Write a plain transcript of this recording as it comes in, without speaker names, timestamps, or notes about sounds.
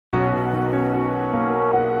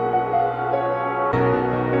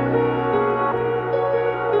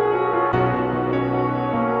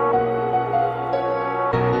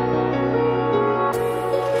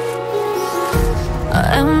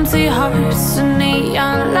Empty hearts and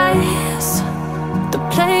neon lights, they're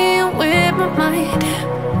playing with my mind.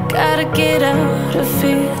 Gotta get out of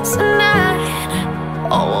here tonight.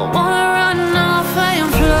 Oh, I wanna run off and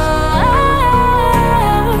fly.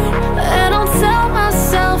 And I'll tell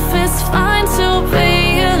myself it's fine to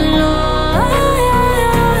be alone,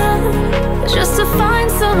 just to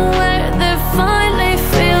find somewhere that finally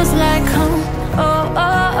feels like home. Oh,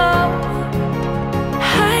 oh, oh.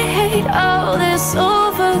 I hate all this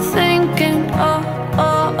overthinking. Oh,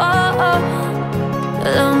 oh, oh, oh.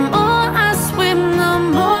 The more I swim, the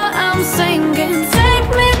more I'm sinking. Take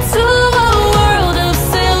me to a world of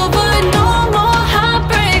silver. No more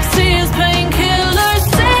heartbreaks, tears, painkillers.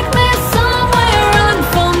 Take me somewhere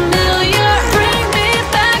unfamiliar. Bring me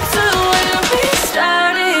back to where we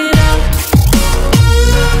started out.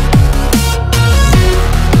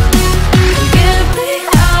 Get me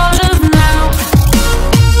out of now,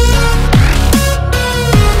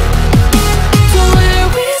 to where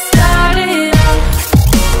we started out.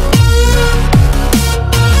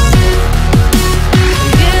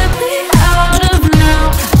 Get me out of now,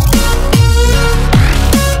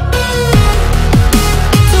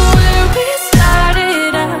 to where we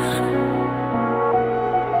started out.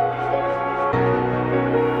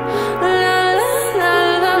 La la la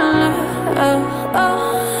la la, oh, oh.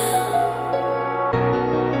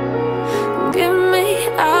 Get me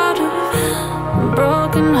out of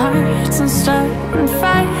broken hearts and starting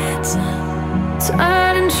fights,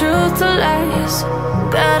 turning truth to lies.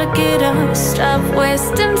 Gotta get up, stop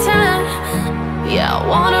wasting time. Yeah, I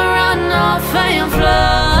wanna run off and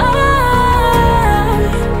fly.